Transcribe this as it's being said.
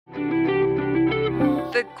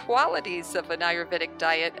the qualities of an Ayurvedic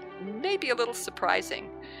diet may be a little surprising.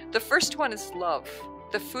 The first one is love.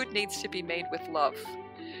 The food needs to be made with love.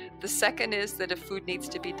 The second is that a food needs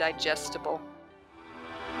to be digestible.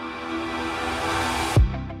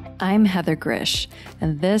 I'm Heather Grish,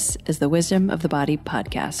 and this is the Wisdom of the Body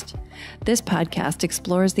podcast. This podcast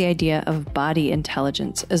explores the idea of body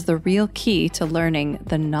intelligence as the real key to learning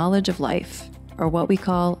the knowledge of life, or what we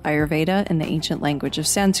call Ayurveda in the ancient language of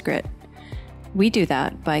Sanskrit. We do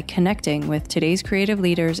that by connecting with today's creative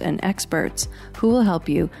leaders and experts who will help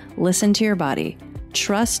you listen to your body,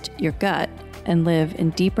 trust your gut, and live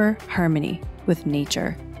in deeper harmony with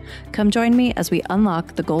nature. Come join me as we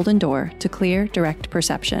unlock the golden door to clear, direct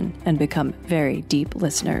perception and become very deep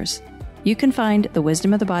listeners. You can find the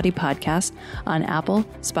Wisdom of the Body podcast on Apple,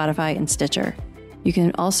 Spotify, and Stitcher. You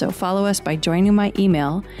can also follow us by joining my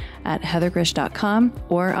email at heathergrish.com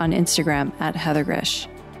or on Instagram at heathergrish.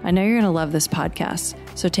 I know you're going to love this podcast,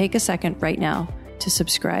 so take a second right now to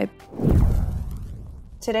subscribe.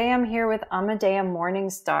 Today I'm here with Amadea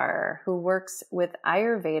Morningstar, who works with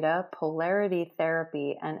Ayurveda, polarity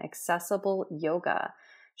therapy, and accessible yoga.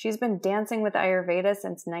 She's been dancing with Ayurveda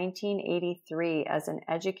since 1983 as an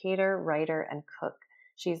educator, writer, and cook.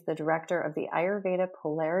 She's the director of the Ayurveda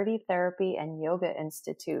Polarity Therapy and Yoga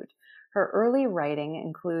Institute. Her early writing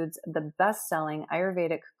includes the best-selling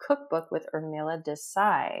Ayurvedic cookbook with Urmila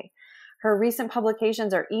Desai. Her recent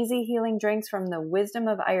publications are Easy Healing Drinks from the Wisdom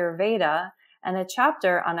of Ayurveda and a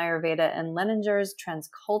chapter on Ayurveda in Leninger's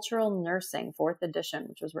Transcultural Nursing, 4th edition,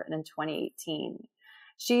 which was written in 2018.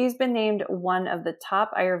 She's been named one of the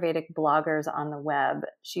top Ayurvedic bloggers on the web.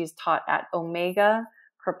 She's taught at Omega,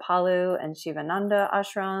 Kripalu, and Shivananda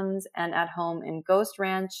ashrams, and at home in Ghost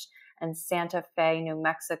Ranch and Santa Fe, New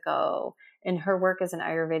Mexico. In her work as an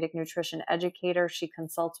Ayurvedic nutrition educator, she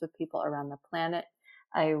consults with people around the planet.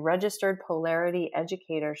 A registered polarity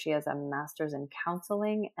educator, she has a master's in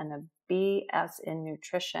counseling and a BS in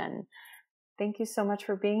nutrition. Thank you so much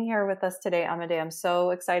for being here with us today, Amadea. I'm so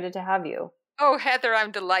excited to have you. Oh, Heather,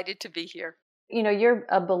 I'm delighted to be here. You know, you're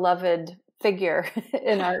a beloved figure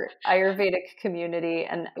in our Ayurvedic community.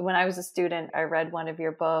 And when I was a student, I read one of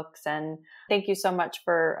your books. And thank you so much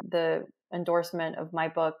for the endorsement of my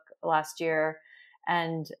book last year.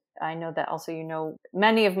 And I know that also you know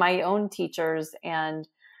many of my own teachers, and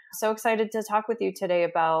so excited to talk with you today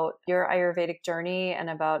about your Ayurvedic journey and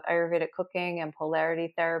about Ayurvedic cooking and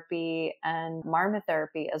polarity therapy and marma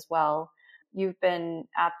therapy as well. You've been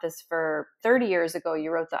at this for 30 years ago.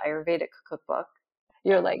 You wrote the Ayurvedic cookbook.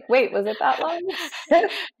 You're like, wait, was it that long?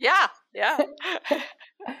 Yeah.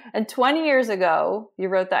 And 20 years ago, you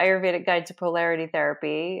wrote the Ayurvedic Guide to Polarity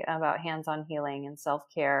Therapy about hands-on healing and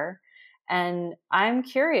self-care. And I'm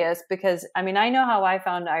curious because, I mean, I know how I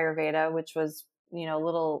found Ayurveda, which was, you know, a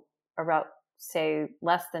little about, say,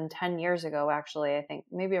 less than 10 years ago, actually. I think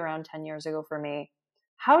maybe around 10 years ago for me.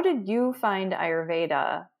 How did you find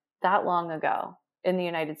Ayurveda that long ago in the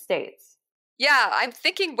United States? Yeah, I'm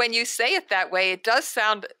thinking when you say it that way, it does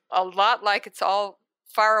sound a lot like it's all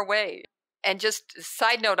far away. And just a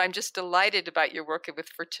side note, I'm just delighted about your work with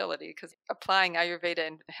fertility because applying Ayurveda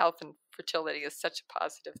in health and fertility is such a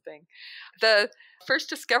positive thing. The first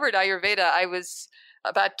discovered Ayurveda, I was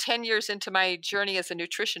about 10 years into my journey as a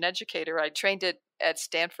nutrition educator. I trained at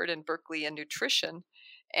Stanford and Berkeley in nutrition.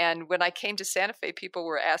 And when I came to Santa Fe, people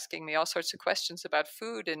were asking me all sorts of questions about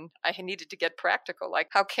food, and I needed to get practical, like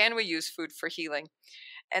how can we use food for healing?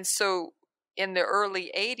 And so in the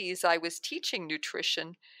early 80s, I was teaching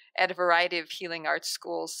nutrition at a variety of healing arts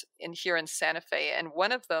schools here in Santa Fe. And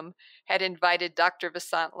one of them had invited Dr.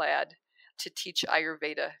 Vasant Lad to teach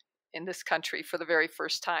Ayurveda in this country for the very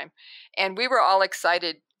first time. And we were all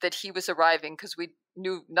excited that he was arriving because we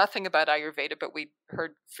knew nothing about Ayurveda, but we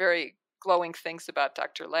heard very glowing things about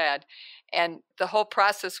Dr. Ladd. And the whole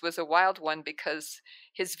process was a wild one because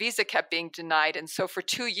his visa kept being denied. And so for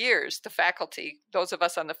 2 years, the faculty, those of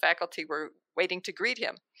us on the faculty, were waiting to greet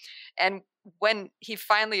him. And when he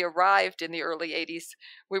finally arrived in the early 80s,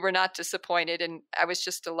 we were not disappointed. And I was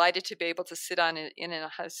just delighted to be able to sit in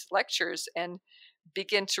his lectures and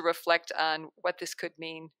begin to reflect on what this could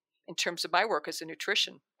mean in terms of my work as a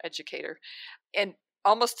nutrition educator. And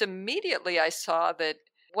almost immediately I saw that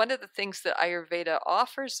one of the things that Ayurveda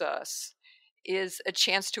offers us is a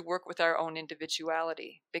chance to work with our own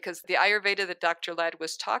individuality, because the Ayurveda that Dr. Ladd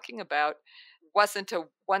was talking about wasn't a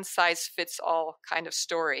one-size-fits-all kind of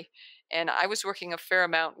story. And I was working a fair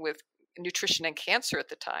amount with nutrition and cancer at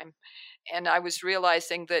the time. And I was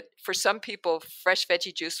realizing that for some people, fresh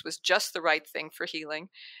veggie juice was just the right thing for healing.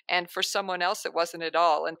 And for someone else, it wasn't at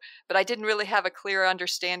all. But I didn't really have a clear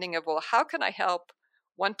understanding of, well, how can I help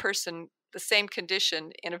one person the same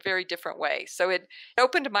condition in a very different way. So it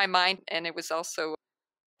opened my mind, and it was also,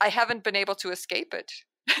 I haven't been able to escape it.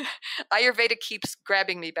 Ayurveda keeps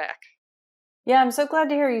grabbing me back. Yeah, I'm so glad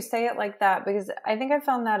to hear you say it like that, because I think I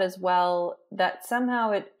found that as well, that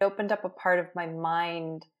somehow it opened up a part of my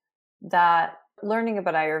mind that learning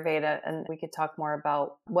about Ayurveda, and we could talk more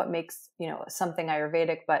about what makes, something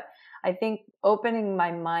Ayurvedic, but I think opening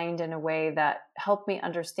my mind in a way that helped me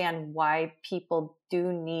understand why people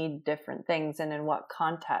do need different things and in what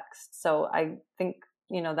context. So I think,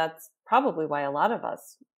 that's probably why a lot of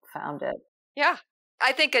us found it. Yeah.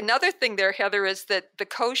 I think another thing there, Heather, is that the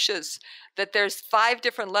koshas, that there's 5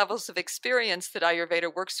 different levels of experience that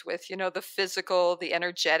Ayurveda works with, the physical, the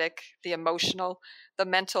energetic, the emotional, the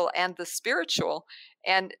mental, and the spiritual.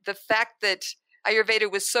 And the fact that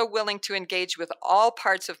Ayurveda was so willing to engage with all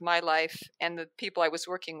parts of my life and the people I was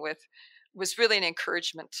working with was really an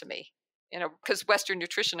encouragement to me. Because Western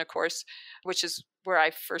nutrition, of course, which is where I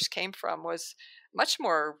first came from, was much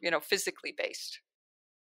more, physically based.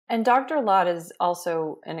 And Dr. Lad is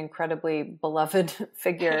also an incredibly beloved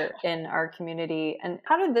figure in our community. And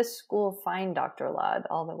how did this school find Dr. Lad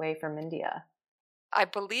all the way from India? I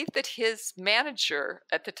believe that his manager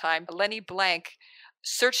at the time, Lenny Blank,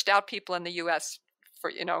 searched out people in the US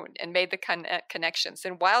for, and made the connections.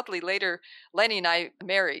 And wildly later, Lenny and I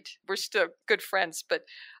married. We're still good friends, but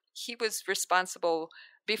he was responsible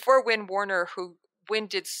before Win Warner, who Win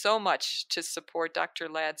did so much to support Dr.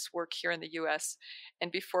 Lad's work here in the US.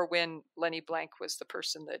 And before Win, Lenny Blank was the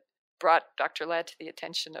person that brought Dr. Lad to the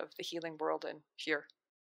attention of the healing world and here.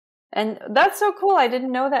 And that's so cool. I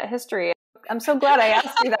didn't know that history. I'm so glad I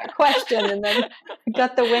asked you that question and then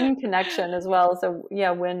got the Win connection as well. So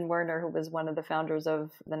yeah, Win Werner, who was one of the founders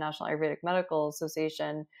of the National Ayurvedic Medical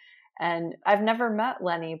Association. And I've never met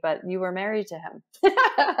Lenny, but you were married to him.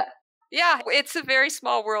 Yeah, it's a very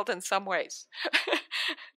small world in some ways.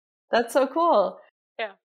 That's so cool.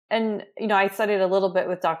 Yeah. And, I studied a little bit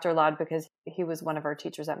with Dr. Lad because he was one of our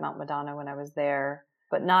teachers at Mount Madonna when I was there,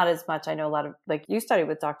 but not as much. I know a lot of, you studied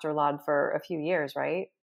with Dr. Lad for a few years, right?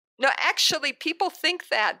 No, actually, people think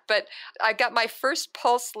that, but I got my first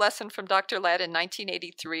pulse lesson from Dr. Lad in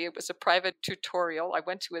 1983. It was a private tutorial. I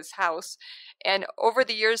went to his house, and over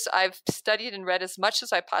the years, I've studied and read as much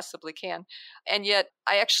as I possibly can. And yet,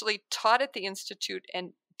 I actually taught at the Institute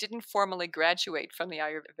and didn't formally graduate from the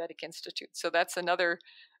Ayurvedic Institute. So that's another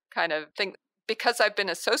kind of thing. Because I've been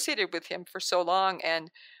associated with him for so long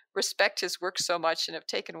and respect his work so much and have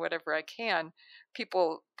taken whatever I can,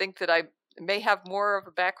 people think that I may have more of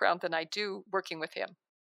a background than I do working with him.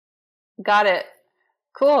 Got it.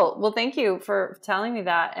 Cool. Well, thank you for telling me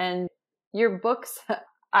that. And your books,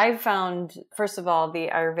 I found, first of all, the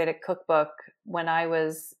Ayurvedic cookbook when I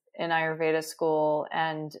was in Ayurveda school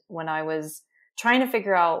and when I was trying to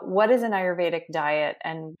figure out what is an Ayurvedic diet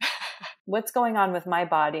and what's going on with my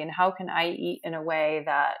body and how can I eat in a way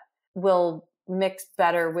that will mix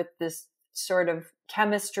better with this sort of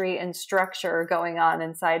chemistry and structure going on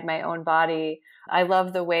inside my own body. I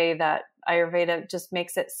love the way that Ayurveda just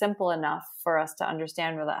makes it simple enough for us to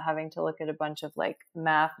understand without having to look at a bunch of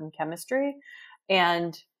math and chemistry.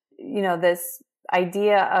 And, this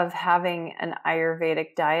idea of having an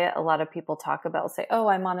Ayurvedic diet, a lot of people talk about, say, oh,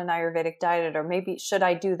 I'm on an Ayurvedic diet, or maybe should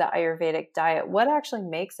I do the Ayurvedic diet? What actually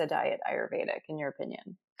makes a diet Ayurvedic, in your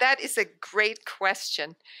opinion? That is a great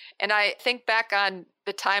question. And I think back on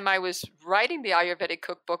the time I was writing the Ayurvedic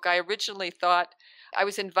cookbook. I originally thought I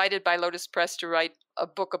was invited by Lotus Press to write a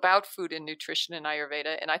book about food and nutrition in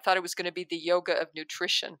Ayurveda. And I thought it was going to be the yoga of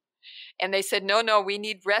nutrition. And they said, no, we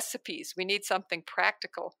need recipes. We need something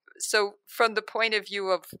practical. So from the point of view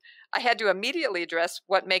of, I had to immediately address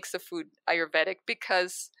what makes a food Ayurvedic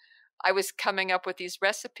because I was coming up with these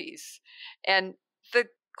recipes. And the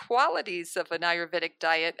qualities of an Ayurvedic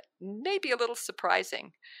diet may be a little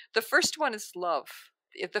surprising. The first one is love.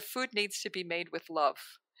 The food needs to be made with love.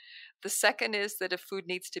 The second is that a food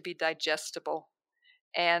needs to be digestible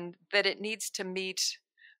and that it needs to meet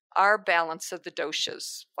our balance of the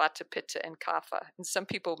doshas, vata, pitta, and kapha. And some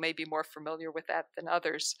people may be more familiar with that than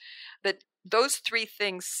others. That those 3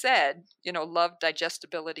 things said, love,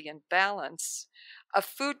 digestibility, and balance, a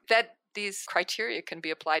food that these criteria can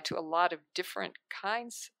be applied to a lot of different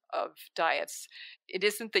kinds of diets. It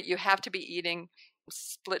isn't that you have to be eating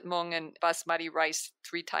split mung and basmati rice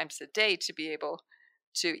 3 times a day to be able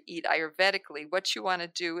to eat Ayurvedically. What you want to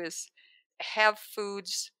do is have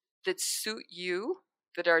foods that suit you,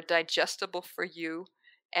 that are digestible for you,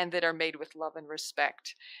 and that are made with love and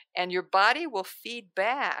respect. And your body will feed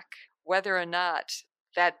back whether or not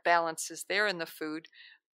that balance is there in the food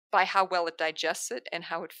by how well it digests it and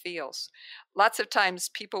how it feels. Lots of times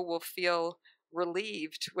people will feel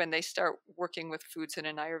relieved when they start working with foods in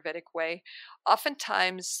an Ayurvedic way.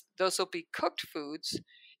 Oftentimes, those will be cooked foods,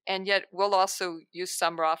 and yet we'll also use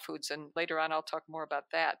some raw foods, and later on I'll talk more about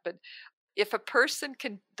that. But if a person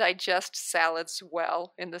can digest salads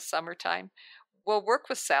well in the summertime, we'll work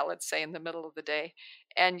with salads, say, in the middle of the day.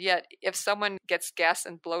 And yet, if someone gets gas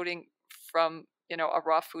and bloating from, a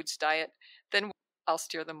raw foods diet, then I'll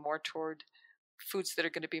steer them more toward foods that are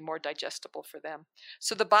going to be more digestible for them.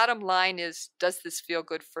 So the bottom line is, does this feel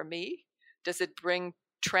good for me? Does it bring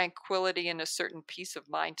tranquility and a certain peace of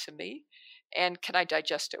mind to me? And can I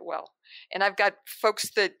digest it well? And I've got folks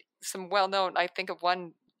that, some well-known, I think of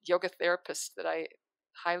one yoga therapist that I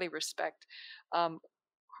highly respect,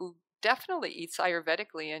 who definitely eats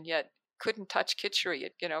Ayurvedically and yet couldn't touch khichdi.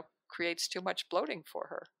 It, creates too much bloating for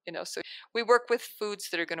her, so we work with foods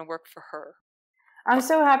that are going to work for her. I'm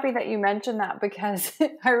so happy that you mentioned that, because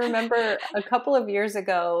I remember a couple of years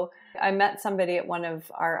ago, I met somebody at one of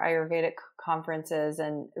our Ayurvedic conferences,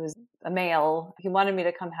 and it was a male. He wanted me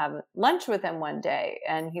to come have lunch with him one day.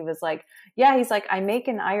 And he was like, he's like, I make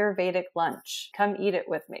an Ayurvedic lunch. Come eat it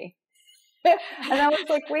with me. And I was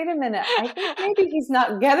like, wait a minute, I think maybe he's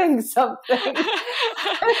not getting something.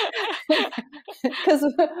 Because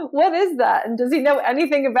what is that? And does he know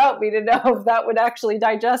anything about me to know if that would actually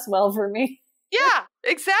digest well for me? Yeah,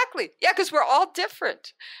 exactly. Yeah, because we're all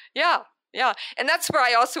different. Yeah. Yeah. And that's where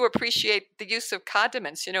I also appreciate the use of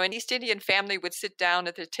condiments. An East Indian family would sit down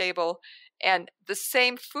at the table and the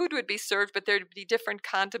same food would be served, but there'd be different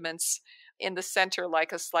condiments in the center,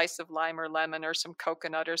 like a slice of lime or lemon or some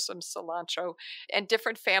coconut or some cilantro. And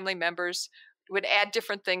different family members would add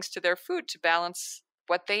different things to their food to balance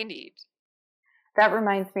what they need. That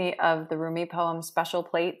reminds me of the Rumi poem, Special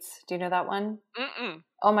Plates. Do you know that one? Mm-mm.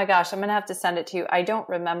 Oh my gosh, I'm going to have to send it to you. I don't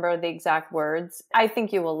remember the exact words. I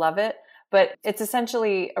think you will love it. But it's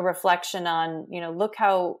essentially a reflection on, look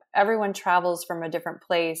how everyone travels from a different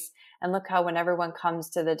place. And look how when everyone comes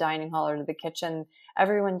to the dining hall or to the kitchen,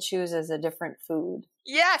 everyone chooses a different food.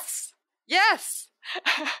 Yes. Yes.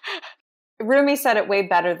 Rumi said it way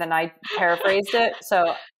better than I paraphrased it.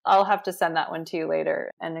 So I'll have to send that one to you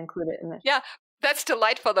later and include it in the... Yeah, that's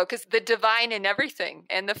delightful, though, because the divine in everything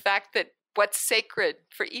and the fact that what's sacred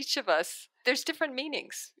for each of us, there's different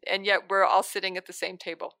meanings. And yet we're all sitting at the same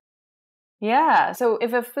table. Yeah. So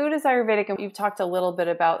if a food is Ayurvedic, and you've talked a little bit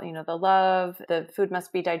about, the love, the food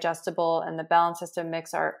must be digestible, and the balance has to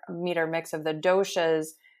meet our mix of the doshas.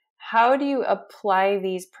 How do you apply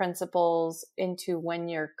these principles into when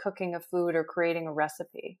you're cooking a food or creating a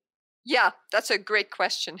recipe? Yeah, that's a great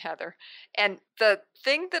question, Heather. And the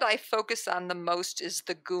thing that I focus on the most is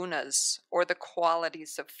the gunas, or the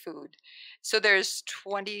qualities of food. So there's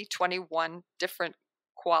 21 different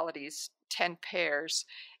qualities, 10 pairs.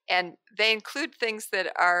 And they include things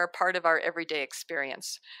that are part of our everyday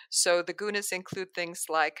experience. So the gunas include things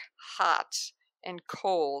like hot and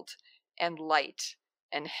cold and light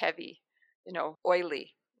and heavy,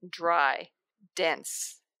 oily, dry,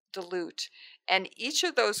 dense, dilute. And each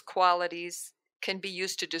of those qualities can be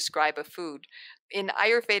used to describe a food. In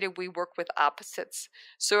Ayurveda, we work with opposites.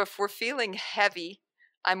 So if we're feeling heavy,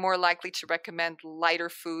 I'm more likely to recommend lighter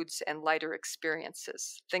foods and lighter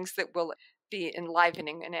experiences, things that will be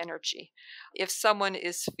enlivening in energy. If someone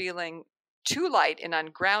is feeling too light and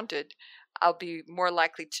ungrounded, I'll be more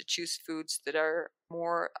likely to choose foods that are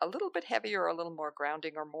a little bit heavier, or a little more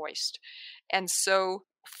grounding or moist. And so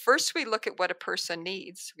first we look at what a person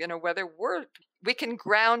needs, whether we can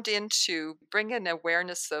ground into, bring in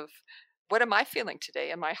awareness of, what am I feeling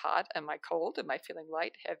today? Am I hot? Am I cold? Am I feeling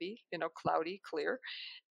light, heavy, cloudy, clear?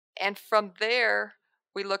 And from there,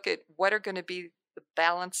 we look at what are going to be the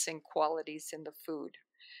balancing qualities in the food.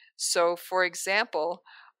 So, for example,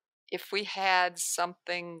 if we had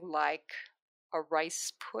something like a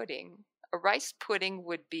rice pudding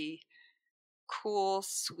would be cool,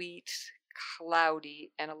 sweet,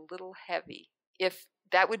 cloudy, and a little heavy. If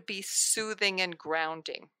that would be soothing and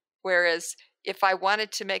grounding. Whereas if I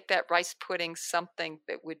wanted to make that rice pudding something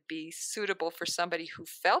that would be suitable for somebody who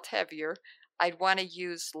felt heavier, I'd want to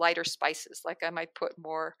use lighter spices. Like I might put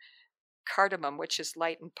more cardamom, which is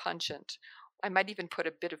light and pungent. I might even put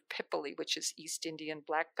a bit of pipali, which is East Indian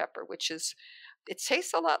black pepper, it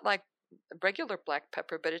tastes a lot like regular black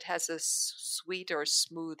pepper, but it has a sweet or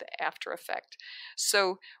smooth after effect.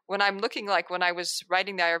 So when I was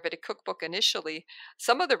writing the Ayurvedic cookbook initially,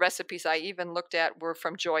 some of the recipes I even looked at were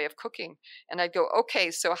from Joy of Cooking. And I'd go,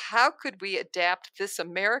 okay, so how could we adapt this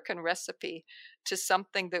American recipe to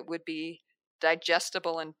something that would be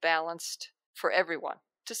digestible and balanced for everyone?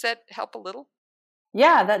 Does that help a little?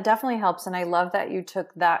 Yeah, that definitely helps. And I love that you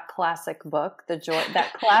took that classic book,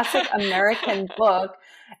 that classic American book,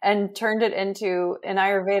 and turned it into an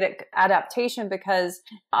Ayurvedic adaptation, because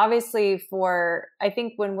obviously I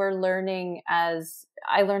think when we're learning, as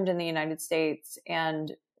I learned in the United States,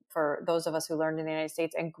 and for those of us who learned in the United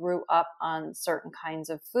States and grew up on certain kinds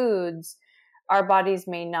of foods, our bodies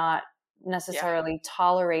may not necessarily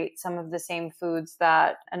tolerate some of the same foods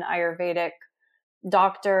that an Ayurvedic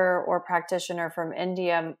doctor or practitioner from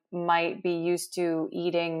India might be used to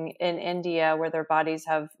eating in India, where their bodies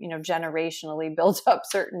have, generationally built up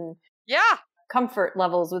certain Yeah. comfort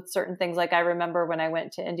levels with certain things. Like I remember when I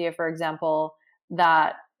went to India, for example,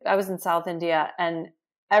 that I was in South India and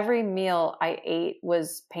every meal I ate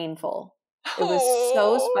was painful. It was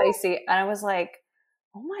so Oh, spicy. And I was like,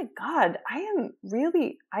 oh my God, I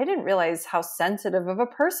didn't realize how sensitive of a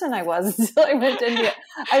person I was until I went to India.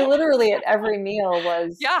 I literally at every meal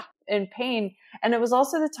was yeah. in pain. And it was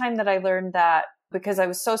also the time that I learned that, because I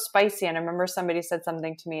was so spicy. And I remember somebody said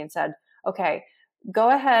something to me and said, okay, go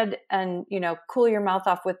ahead and, cool your mouth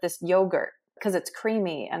off with this yogurt because it's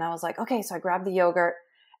creamy. And I was like, okay. So I grabbed the yogurt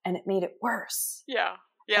and it made it worse. Yeah. And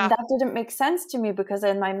Yeah. that didn't make sense to me, because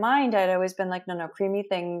in my mind, I'd always been like, no, creamy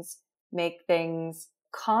things make things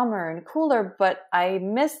calmer and cooler. But I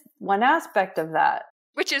missed one aspect of that.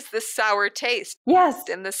 Which is the sour taste. Yes.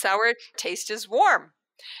 And the sour taste is warm.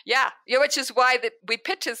 Yeah, which is why we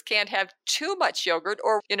pittas can't have too much yogurt,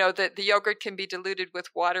 or the yogurt can be diluted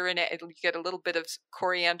with water in it. It'll get a little bit of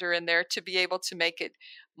coriander in there to be able to make it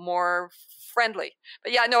more friendly.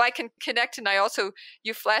 But yeah, no, I can connect, and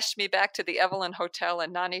you flashed me back to the Evelyn Hotel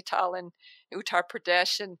in Nainital in Uttar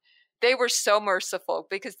Pradesh, and they were so merciful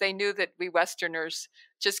because they knew that we Westerners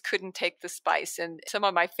just couldn't take the spice. And some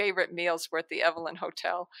of my favorite meals were at the Evelyn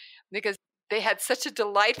Hotel because they had such a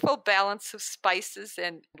delightful balance of spices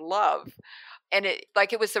and love. And it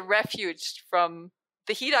was a refuge from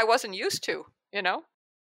the heat I wasn't used to,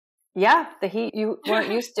 Yeah, the heat you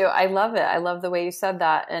weren't used to. I love it. I love the way you said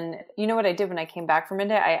that. And you know what I did when I came back from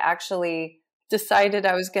India? I actually decided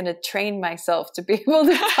I was going to train myself to be able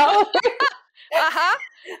to tolerate. Uh-huh.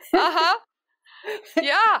 Uh-huh.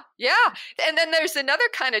 Yeah, yeah. And then there's another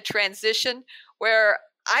kind of transition where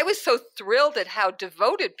I was so thrilled at how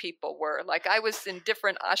devoted people were. Like I was in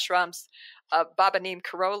different ashrams, Baba Neem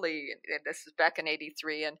Karoli, and this is back in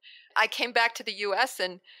 83. And I came back to the US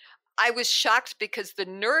and I was shocked because the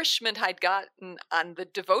nourishment I'd gotten on the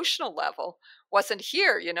devotional level wasn't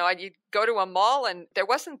here. You'd go to a mall and there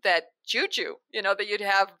wasn't that juju, that you'd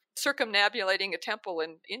have circumambulating a temple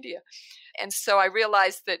in India. And so I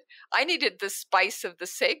realized that I needed the spice of the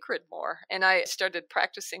sacred more. And I started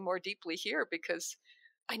practicing more deeply here because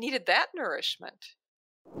I needed that nourishment.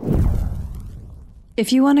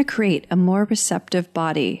 If you want to create a more receptive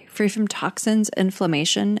body, free from toxins,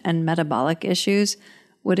 inflammation, and metabolic issues,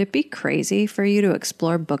 would it be crazy for you to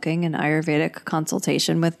explore booking an Ayurvedic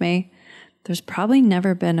consultation with me? There's probably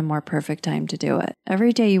never been a more perfect time to do it.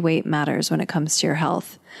 Every day you wait matters when it comes to your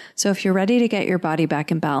health. So if you're ready to get your body back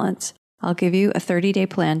in balance, I'll give you a 30-day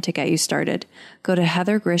plan to get you started. Go to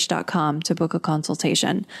heathergrish.com to book a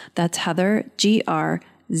consultation. That's Heather, GRZYCH.com.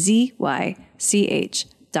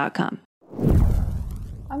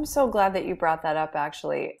 I'm so glad that you brought that up,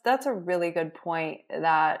 actually. That's a really good point,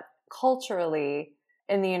 that culturally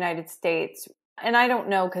in the United States, and I don't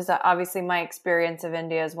know, because obviously my experience of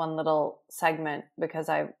India is one little segment, because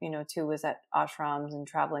I, too, was at ashrams and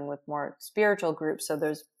traveling with more spiritual groups. So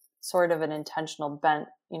there's sort of an intentional bent,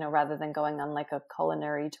 rather than going on like a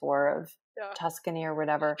culinary tour of Tuscany or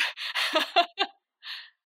whatever.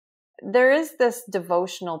 There is this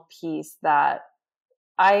devotional piece that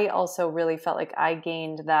I also really felt like I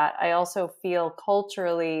gained, that I also feel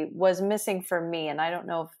culturally was missing for me. And I don't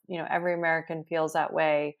know if, every American feels that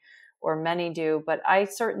way, or many do, but I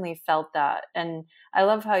certainly felt that. And I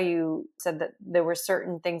love how you said that there were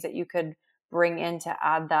certain things that you could bring in to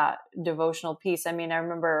add that devotional piece. I mean, I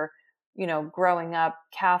remember, growing up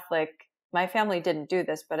Catholic, my family didn't do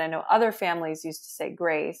this, but I know other families used to say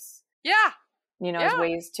grace. Yeah. As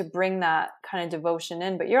ways to bring that kind of devotion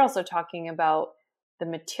in. But you're also talking about the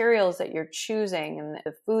materials that you're choosing and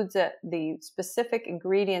the foods, the specific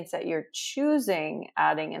ingredients that you're choosing,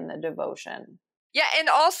 adding in the devotion. Yeah, and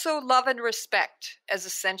also love and respect as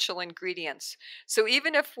essential ingredients. So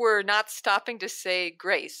even if we're not stopping to say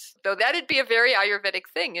grace, though that'd be a very Ayurvedic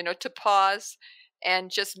thing, to pause and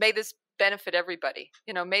just, may this benefit everybody.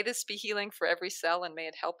 May this be healing for every cell and may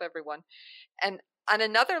it help everyone. And on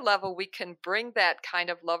another level, we can bring that kind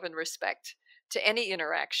of love and respect to any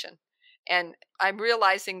interaction. And I'm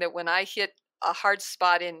realizing that when I hit a hard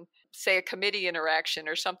spot in say a committee interaction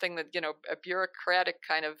or something that, a bureaucratic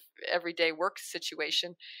kind of everyday work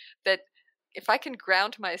situation, that if I can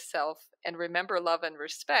ground myself and remember love and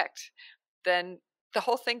respect, then the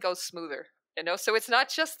whole thing goes smoother. So it's not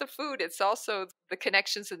just the food, it's also the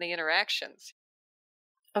connections and the interactions.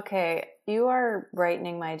 Okay, you are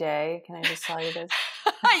brightening my day. Can I just tell you this?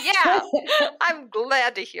 Yeah, I'm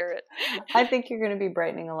glad to hear it. I think you're going to be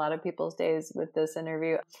brightening a lot of people's days with this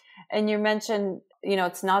interview. And you mentioned,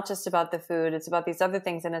 it's not just about the food, it's about these other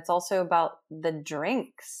things. And it's also about the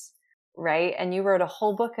drinks, right? And you wrote a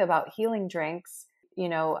whole book about healing drinks.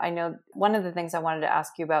 I know one of the things I wanted to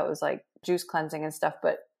ask you about was like juice cleansing and stuff,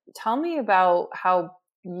 but tell me about how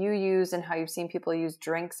you use and how you've seen people use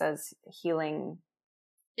drinks as healing.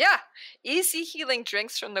 Yeah. Easy Healing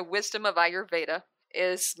Drinks from the Wisdom of Ayurveda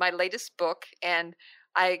is my latest book. And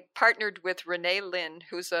I partnered with Renee Lynn,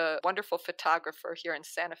 who's a wonderful photographer here in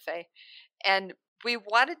Santa Fe. And we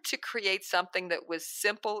wanted to create something that was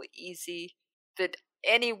simple, easy, that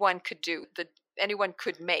anyone could do, that anyone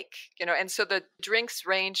could make, And so the drinks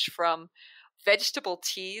range from vegetable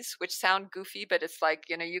teas, which sound goofy, but it's like,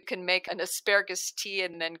 you can make an asparagus tea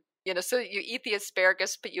and then, so you eat the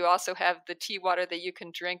asparagus, but you also have the tea water that you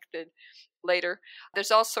can drink later.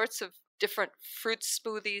 There's all sorts of different fruit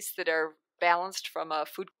smoothies that are balanced from a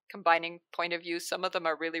food combining point of view. Some of them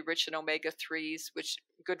are really rich in omega-3s, which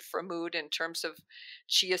good for mood in terms of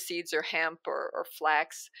chia seeds or hemp or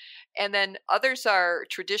flax. And then others are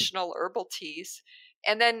traditional herbal teas.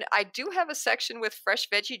 And then I do have a section with fresh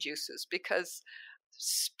veggie juices, because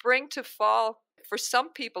spring to fall, for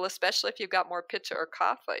some people, especially if you've got more pitta or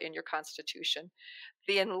kapha in your constitution,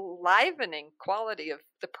 the enlivening quality of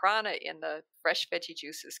the prana in the fresh veggie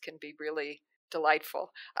juices can be really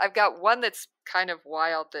delightful. I've got one that's kind of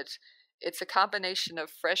wild, that it's a combination of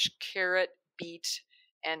fresh carrot, beet,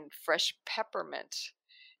 and fresh peppermint.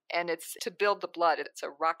 And it's to build the blood. It's a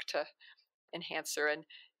rakta enhancer. And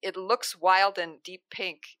it looks wild and deep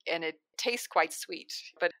pink, and it tastes quite sweet.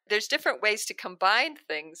 But there's different ways to combine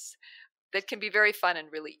things that can be very fun and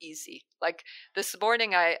really easy. Like this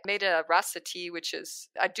morning, I made a rasa tea, which is,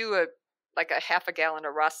 I do a half a gallon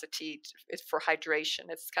of rasa tea for hydration.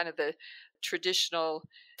 It's kind of the traditional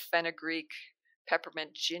fenugreek,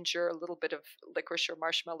 peppermint, ginger, a little bit of licorice or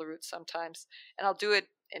marshmallow root sometimes. And I'll do it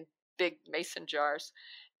in big mason jars.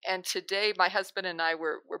 And today, my husband and I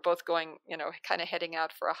were both going, kind of heading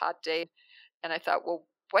out for a hot day. And I thought, well,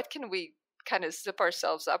 what can we kind of zip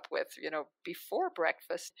ourselves up with, before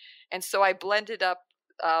breakfast? And so I blended up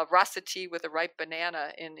rasa tea with a ripe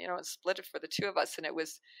banana and split it for the two of us. And it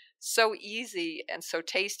was so easy and so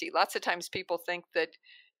tasty. Lots of times people think that,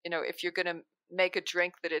 if you're going to make a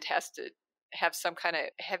drink, that it has to have some kind of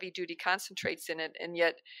heavy duty concentrates in it. And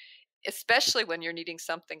yet, especially when you're needing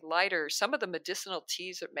something lighter, some of the medicinal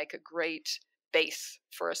teas that make a great base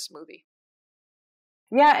for a smoothie.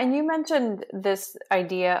 Yeah, and you mentioned this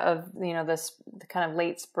idea of, this kind of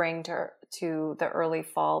late spring to the early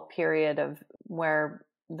fall period of where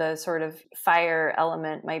the sort of fire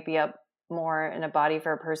element might be up more in a body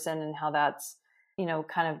for a person, and how that's,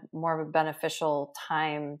 kind of more of a beneficial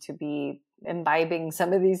time to be imbibing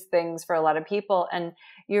some of these things for a lot of people. And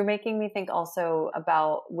you're making me think also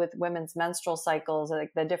about with women's menstrual cycles,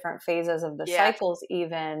 like the different phases of the cycles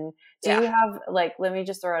even. Do you have, like, let me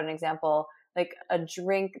just throw out an example, like a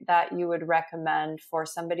drink that you would recommend for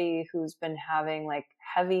somebody who's been having like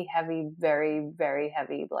heavy, very, very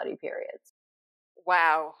heavy bloody periods?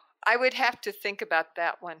 Wow. I would have to think about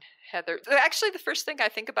that one, Heather. Actually, the first thing I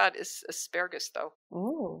think about is asparagus, though.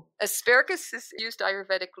 Ooh. Asparagus is used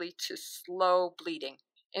Ayurvedically to slow bleeding,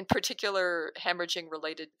 in particular hemorrhaging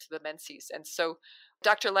related to the menses. And so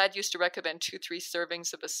Dr. Ladd used to recommend 2-3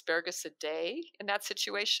 servings of asparagus a day in that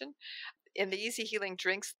situation. In the Easy Healing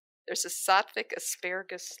Drinks, there's a sattvic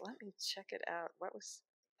asparagus. Let me check it out.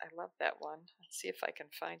 I love that one. Let's see if I can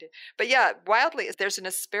find it. But yeah, wildly, there's an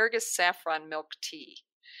asparagus saffron milk tea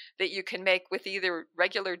that you can make with either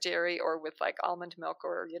regular dairy or with like almond milk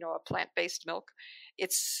or, a plant-based milk.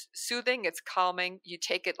 It's soothing, it's calming. You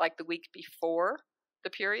take it like the week before the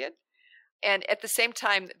period. And at the same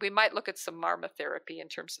time, we might look at some marma therapy in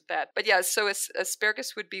terms of that. But yeah, so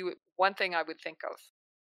asparagus would be one thing I would think of.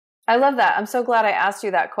 I love that. I'm so glad I asked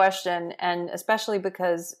you that question. And especially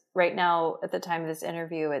because right now, at the time of this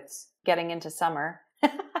interview, it's getting into summer.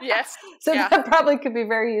 Yes. So that probably could be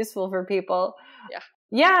very useful for people. Yeah.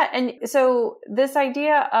 Yeah. And so this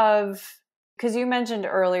idea of, because you mentioned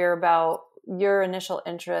earlier about your initial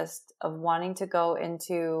interest of wanting to go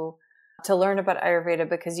to learn about Ayurveda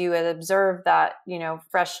because you had observed that,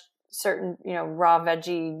 fresh, certain, raw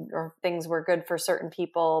veggie or things were good for certain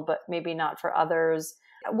people, but maybe not for others.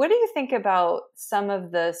 What do you think about some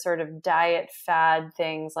of the sort of diet fad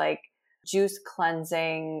things like juice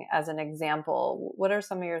cleansing as an example? What are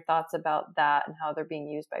some of your thoughts about that and how they're being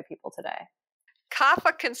used by people today?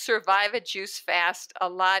 Kapha can survive a juice fast a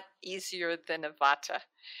lot easier than a vata.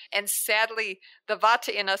 And sadly, the vata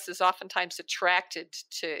in us is oftentimes attracted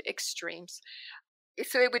to extremes.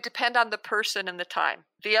 So it would depend on the person and the time.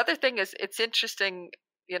 The other thing is, it's interesting,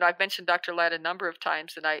 I've mentioned Dr. Ladd a number of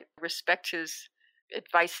times, and I respect his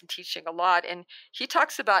advice and teaching a lot. And he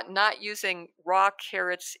talks about not using raw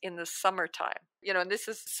carrots in the summertime. And this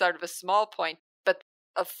is sort of a small point, but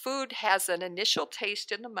a food has an initial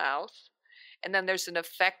taste in the mouth, and then there's an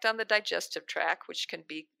effect on the digestive tract, which can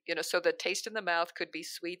be, so the taste in the mouth could be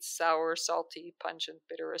sweet, sour, salty, pungent,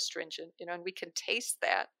 bitter, astringent, and we can taste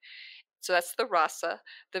that. So that's the rasa.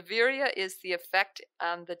 The virya is the effect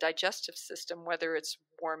on the digestive system, whether it's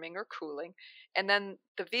warming or cooling. And then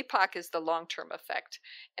the vipak is the long-term effect.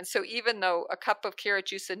 And so even though a cup of carrot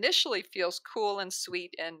juice initially feels cool and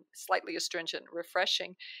sweet and slightly astringent,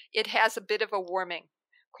 refreshing, it has a bit of a warming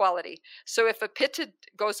quality. So if a pitta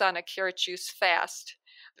goes on a carrot juice fast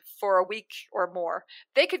for a week or more,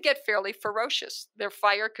 they could get fairly ferocious. Their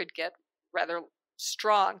fire could get rather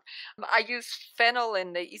strong. I use fennel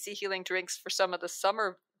in the easy healing drinks for some of the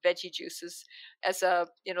summer veggie juices as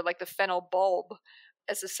like the fennel bulb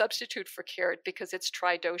as a substitute for carrot because it's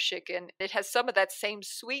tridoshic and it has some of that same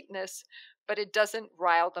sweetness, but it doesn't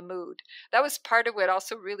rile the mood. That was part of what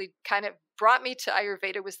also really kind of brought me to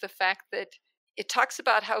Ayurveda, was the fact that it talks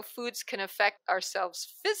about how foods can affect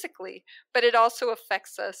ourselves physically, but it also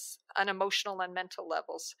affects us on emotional and mental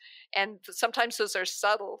levels. And sometimes those are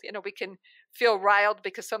subtle. We can feel riled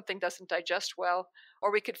because something doesn't digest well,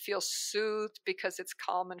 or we could feel soothed because it's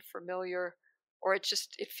calm and familiar, or it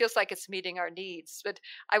feels like it's meeting our needs. But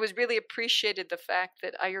I was really appreciated the fact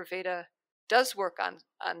that Ayurveda does work on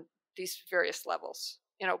these various levels,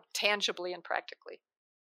 tangibly and practically.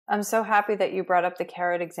 I'm so happy that you brought up the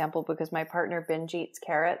carrot example because my partner binge eats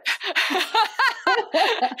carrots.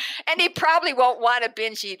 And he probably won't want to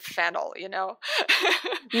binge eat fennel,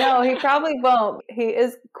 No, he probably won't. He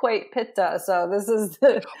is quite pitta, so this is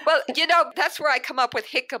the... Well, that's where I come up with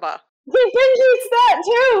jicama. He binge eats that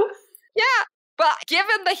too. Yeah. Well,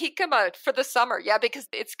 given the jicama for the summer, because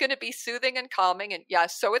it's going to be soothing and calming, and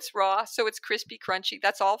so it's raw, so it's crispy, crunchy.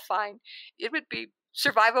 That's all fine. It would be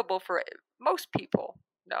survivable for most people.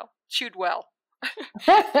 No, chewed well.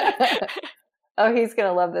 Oh, he's going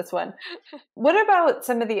to love this one. What about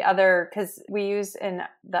some of the other, because we use in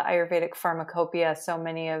the Ayurvedic pharmacopoeia so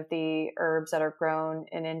many of the herbs that are grown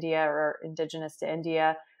in India or indigenous to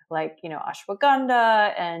India, like,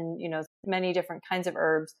 ashwagandha and, many different kinds of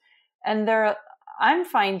herbs. And I'm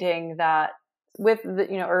finding that with the,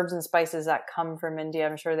 herbs and spices that come from India,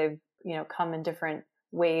 I'm sure they've, come in different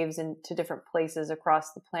waves and to different places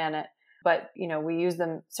across the planet. But, we use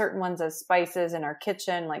them, certain ones as spices in our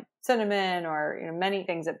kitchen, like cinnamon or, many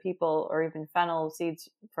things that people, or even fennel seeds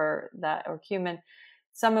for that, or cumin.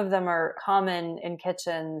 Some of them are common in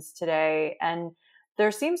kitchens today. And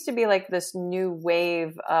there seems to be like this new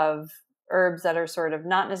wave of herbs that are sort of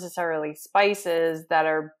not necessarily spices that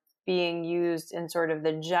are being used in sort of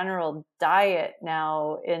the general diet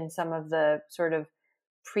now in some of the sort of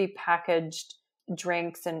prepackaged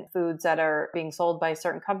drinks and foods that are being sold by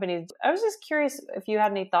certain companies. I was just curious if you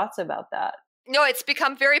had any thoughts about that. No, it's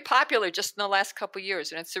become very popular just in the last couple of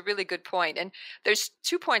years, and it's a really good point. And there's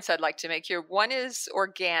 2 points I'd like to make here. One is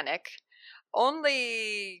organic.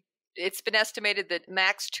 It's been estimated that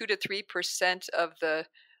max 2 to 3% of the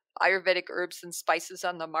Ayurvedic herbs and spices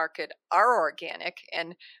on the market are organic,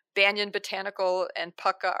 and Banyan Botanical and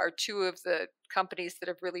Pukka are 2 of the companies that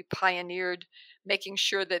have really pioneered making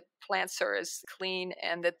sure that plants are as clean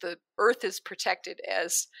and that the earth is protected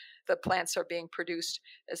as the plants are being produced,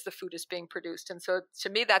 as the food is being produced. And so to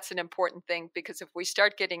me, that's an important thing, because if we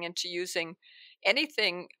start getting into using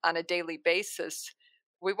anything on a daily basis,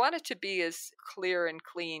 we want it to be as clear and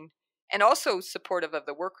clean and also supportive of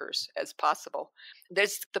the workers as possible.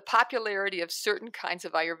 There's the popularity of certain kinds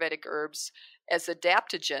of Ayurvedic herbs as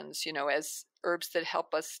adaptogens, as herbs that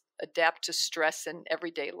help us adapt to stress in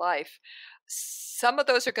everyday life. Some of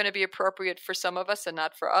those are going to be appropriate for some of us and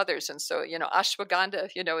not for others. And so, ashwagandha,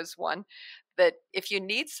 is one that if you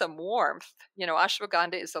need some warmth,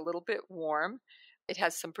 ashwagandha is a little bit warm. It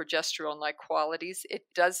has some progesterone-like qualities. It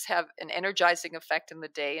does have an energizing effect in the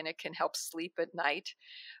day, and it can help sleep at night.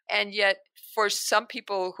 And yet, for some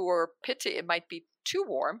people who are pitta, it might be too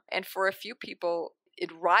warm. And for a few people, it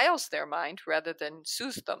riles their mind rather than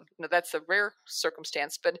soothes them. That's a rare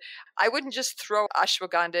circumstance, but I wouldn't just throw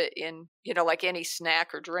ashwagandha in, like any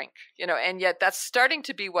snack or drink, and yet that's starting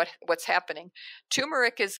to be what's happening.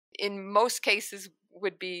 Turmeric is, in most cases,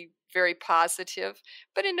 would be very positive,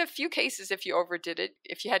 but in a few cases, if you overdid it,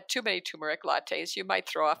 if you had too many turmeric lattes, you might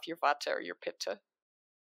throw off your vata or your pitta.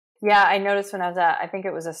 Yeah, I noticed when I was I think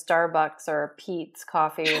it was a Starbucks or a Pete's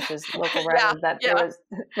coffee, which is local brand, that there was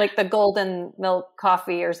like the golden milk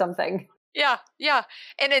coffee or something. Yeah.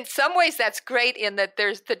 And in some ways that's great in that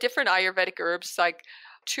there's the different Ayurvedic herbs like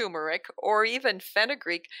turmeric or even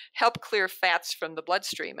fenugreek help clear fats from the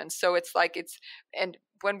bloodstream. And so and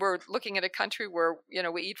when we're looking at a country where,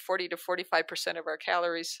 we eat 40 to 45% of our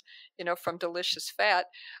calories, from delicious fat,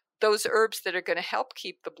 those herbs that are going to help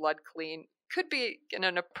keep the blood clean could be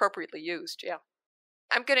appropriately used. Yeah.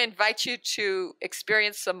 I'm going to invite you to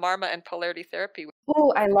experience some Marma and polarity therapy.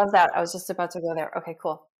 Oh, I love that. I was just about to go there. Okay,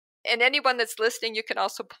 cool. And anyone that's listening, you can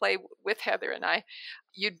also play with Heather and I.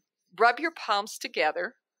 You rub your palms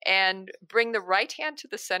together and bring the right hand to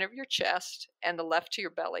the center of your chest and the left to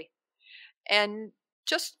your belly. And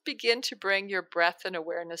just begin to bring your breath and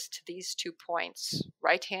awareness to these 2 points,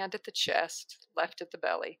 right hand at the chest, left at the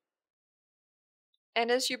belly.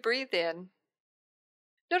 And as you breathe in,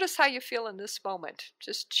 notice how you feel in this moment.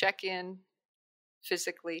 Just check in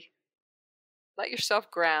physically. Let yourself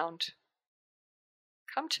ground.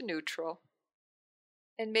 Come to neutral.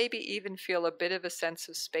 And maybe even feel a bit of a sense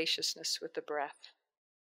of spaciousness with the breath.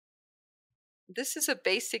 This is a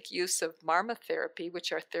basic use of Marma therapy,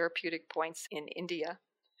 which are therapeutic points in India,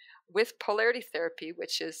 with polarity therapy,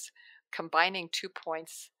 which is combining 2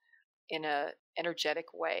 points in an energetic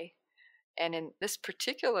way. And in this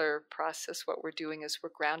particular process, what we're doing is we're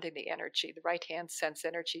grounding the energy. The right hand sends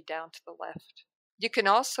energy down to the left. You can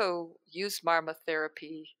also use Marma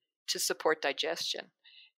therapy to support digestion.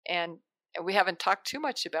 And we haven't talked too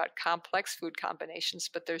much about complex food combinations,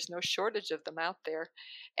 but there's no shortage of them out there.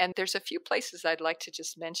 And there's a few places I'd like to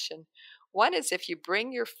just mention. One is if you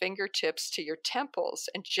bring your fingertips to your temples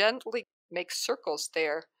and gently make circles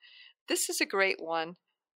there. This is a great one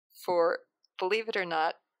for, believe it or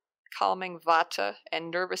not, calming vata and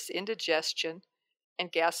nervous indigestion and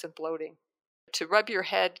gas and bloating. To rub your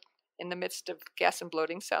head in the midst of gas and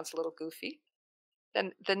bloating sounds a little goofy.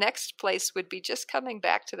 Then the next place would be just coming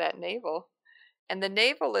back to that navel. And the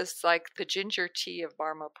navel is like the ginger tea of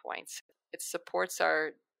Marma points. It supports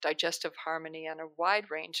our digestive harmony on a wide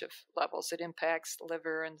range of levels. It impacts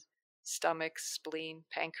liver and stomach, spleen,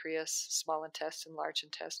 pancreas, small intestine, large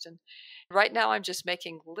intestine. Right now I'm just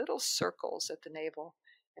making little circles at the navel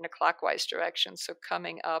in a clockwise direction. So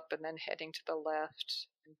coming up and then heading to the left,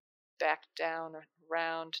 and back down or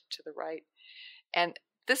around to the right. And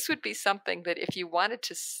this would be something that if you wanted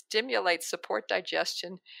to stimulate, support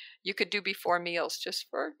digestion, you could do before meals just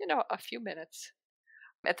for, a few minutes.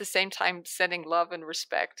 At the same time, sending love and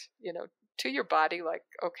respect, to your body, like,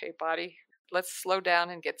 okay, body, let's slow down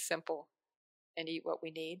and get simple and eat what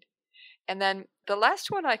we need. And then the last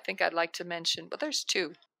one I think I'd like to mention, well, there's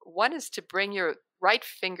 2. One is to bring your right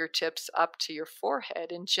fingertips up to your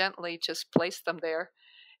forehead and gently just place them there.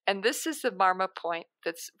 And this is the Marma point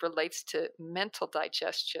that relates to mental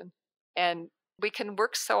digestion. And we can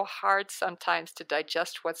work so hard sometimes to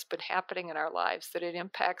digest what's been happening in our lives that it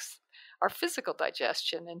impacts our physical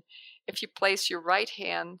digestion. And if you place your right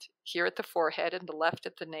hand here at the forehead and the left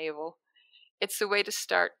at the navel, it's a way to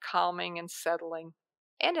start calming and settling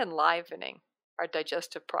and enlivening our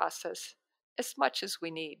digestive process as much as we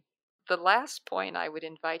need. The last point I would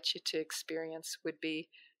invite you to experience would be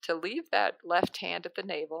to leave that left hand at the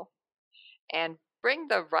navel and bring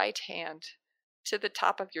the right hand to the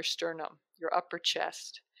top of your sternum, your upper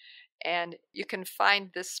chest. And you can find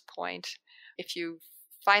this point if you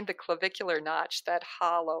find the clavicular notch, that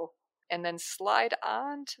hollow, and then slide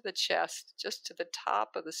onto the chest, just to the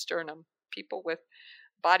top of the sternum. People with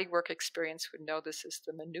bodywork experience would know this is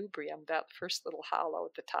the manubrium, that first little hollow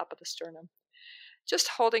at the top of the sternum. Just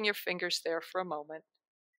holding your fingers there for a moment.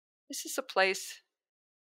 This is a place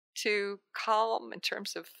to calm in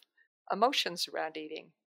terms of emotions around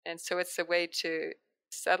eating. And so it's a way to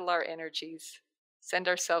settle our energies, send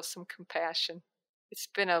ourselves some compassion. It's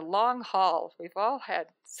been a long haul. We've all had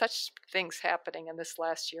such things happening in this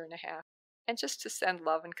last year and a half. And just to send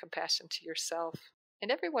love and compassion to yourself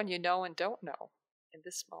and everyone you know and don't know in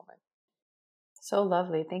this moment. So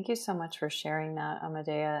lovely. Thank you so much for sharing that,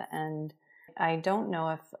 Amadea. And I don't know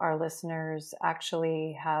if our listeners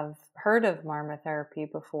actually have heard of Marma therapy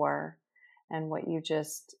before and what you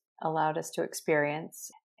just allowed us to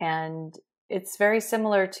experience. And it's very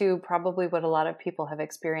similar to probably what a lot of people have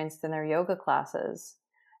experienced in their yoga classes.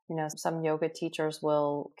 Some yoga teachers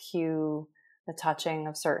will cue the touching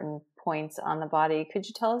of certain points on the body. Could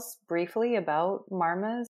you tell us briefly about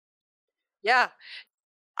marmas? Yeah.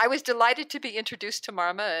 I was delighted to be introduced to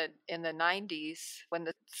Marma in the 90s when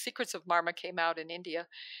the Secrets of Marma came out in India.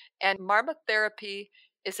 And Marma therapy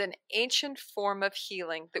is an ancient form of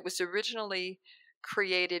healing that was originally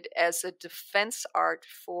created as a defense art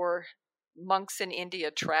for monks in India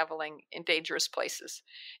traveling in dangerous places.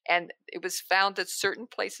 And it was found that certain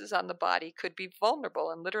places on the body could be vulnerable,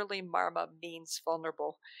 and literally Marma means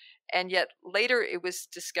vulnerable. And yet later it was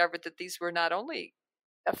discovered that these were not only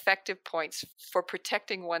effective points for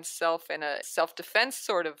protecting oneself in a self-defense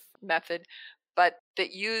sort of method, but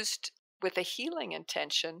that used with a healing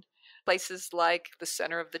intention, places like the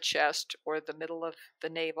center of the chest or the middle of the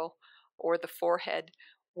navel or the forehead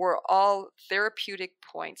were all therapeutic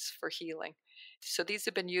points for healing. So these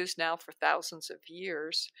have been used now for thousands of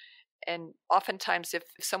years. And oftentimes, if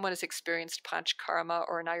someone has experienced panchakarma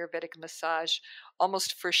or an Ayurvedic massage,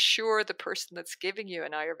 almost for sure the person that's giving you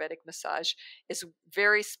an Ayurvedic massage is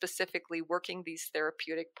very specifically working these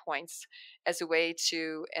therapeutic points as a way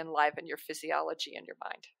to enliven your physiology and your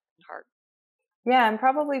mind and heart. Yeah, and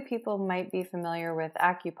probably people might be familiar with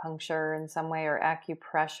acupuncture in some way, or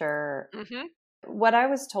acupressure. Mm-hmm. What I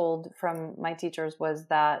was told from my teachers was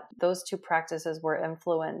that those two practices were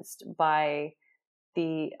influenced by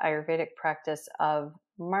the Ayurvedic practice of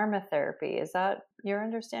marma therapy. Is that your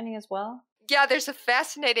understanding as well? Yeah, there's a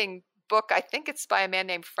fascinating book, I think it's by a man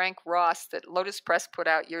named Frank Ross, that Lotus Press put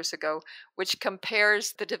out years ago, which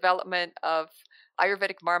compares the development of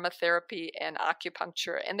Ayurvedic marma therapy and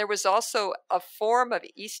acupuncture. And there was also a form of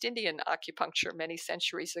East Indian acupuncture many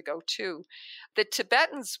centuries ago, too. The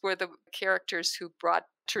Tibetans were the characters who brought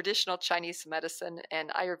traditional Chinese medicine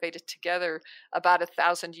and Ayurveda together about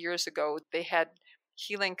 1,000 years ago. They had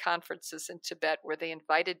healing conferences in Tibet where they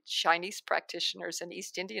invited Chinese practitioners and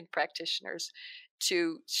East Indian practitioners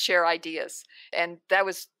to share ideas. And that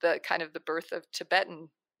was the kind of the birth of Tibetan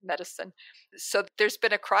medicine. So there's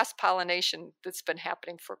been a cross-pollination that's been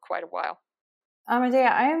happening for quite a while.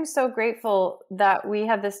 Amadea, I am so grateful that we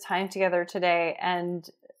had this time together today, and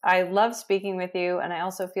I love speaking with you. And I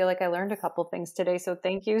also feel like I learned a couple things today. So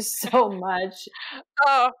thank you so much.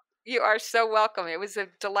 Oh, you are so welcome. It was a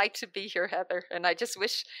delight to be here, Heather. And I just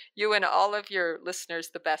wish you and all of your listeners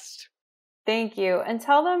the best. Thank you. And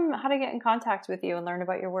tell them how to get in contact with you and learn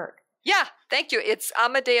about your work. Yeah, thank you. It's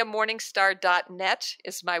AmadeaMorningstar.net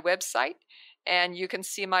is my website. And you can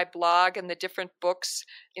see my blog and the different books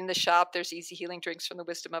in the shop. There's Easy Healing Drinks from the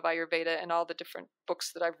Wisdom of Ayurveda and all the different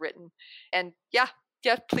books that I've written. And yeah,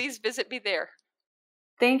 please visit me there.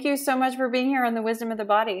 Thank you so much for being here on the Wisdom of the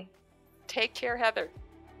Body. Take care, Heather.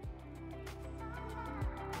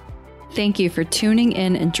 Thank you for tuning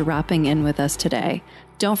in and dropping in with us today.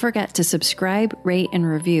 Don't forget to subscribe, rate, and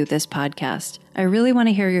review this podcast. I really want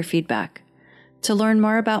to hear your feedback. To learn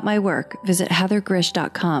more about my work, visit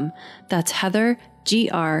heathergrish.com. That's Heather,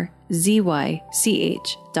 GRZYCH.com.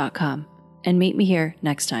 And meet me here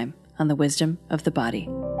next time on the Wisdom of the Body.